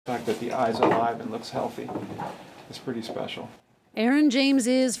The fact that the eye's alive and looks healthy is pretty special. Aaron James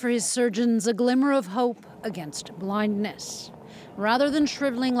is, for his surgeons, a glimmer of hope against blindness. Rather than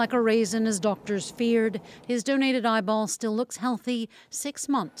shriveling like a raisin as doctors feared, his donated eyeball still looks healthy 6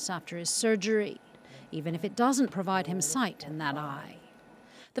 months after his surgery, even if it doesn't provide him sight in that eye.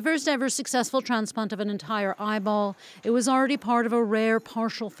 The first ever successful transplant of an entire eyeball, it was already part of a rare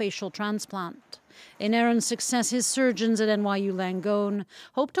partial facial transplant. In Aaron's success, his surgeons at NYU Langone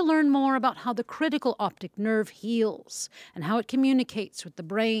hope to learn more about how the critical optic nerve heals and how it communicates with the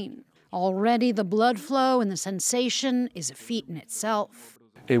brain. Already, the blood flow and the sensation is a feat in itself.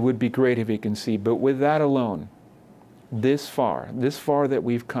 It would be great if he can see, but with that alone, this far that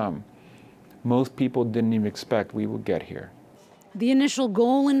we've come, most people didn't even expect we would get here. The initial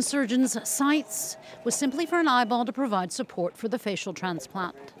goal in surgeons' sights was simply for an eyeball to provide support for the facial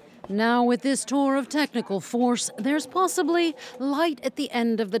transplant. Now, with this tour of technical force, there's possibly light at the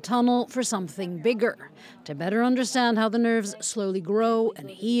end of the tunnel for something bigger, to better understand how the nerves slowly grow and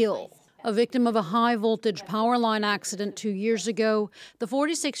heal. A victim of a high-voltage power line accident 2 years ago, the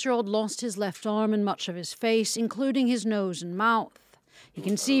 46-year-old lost his left arm and much of his face, including his nose and mouth. He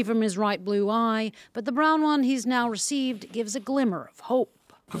can see from his right blue eye, but the brown one he's now received gives a glimmer of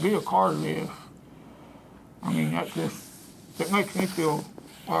hope. To be a part of this, I mean, that makes me feel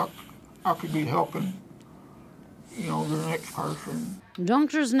like I could be helping, the next person.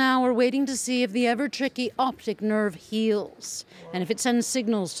 Doctors now are waiting to see if the ever-tricky optic nerve heals and if it sends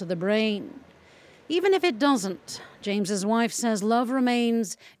signals to the brain. Even if it doesn't, James's wife says love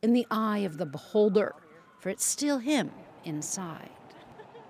remains in the eye of the beholder, for it's still him inside.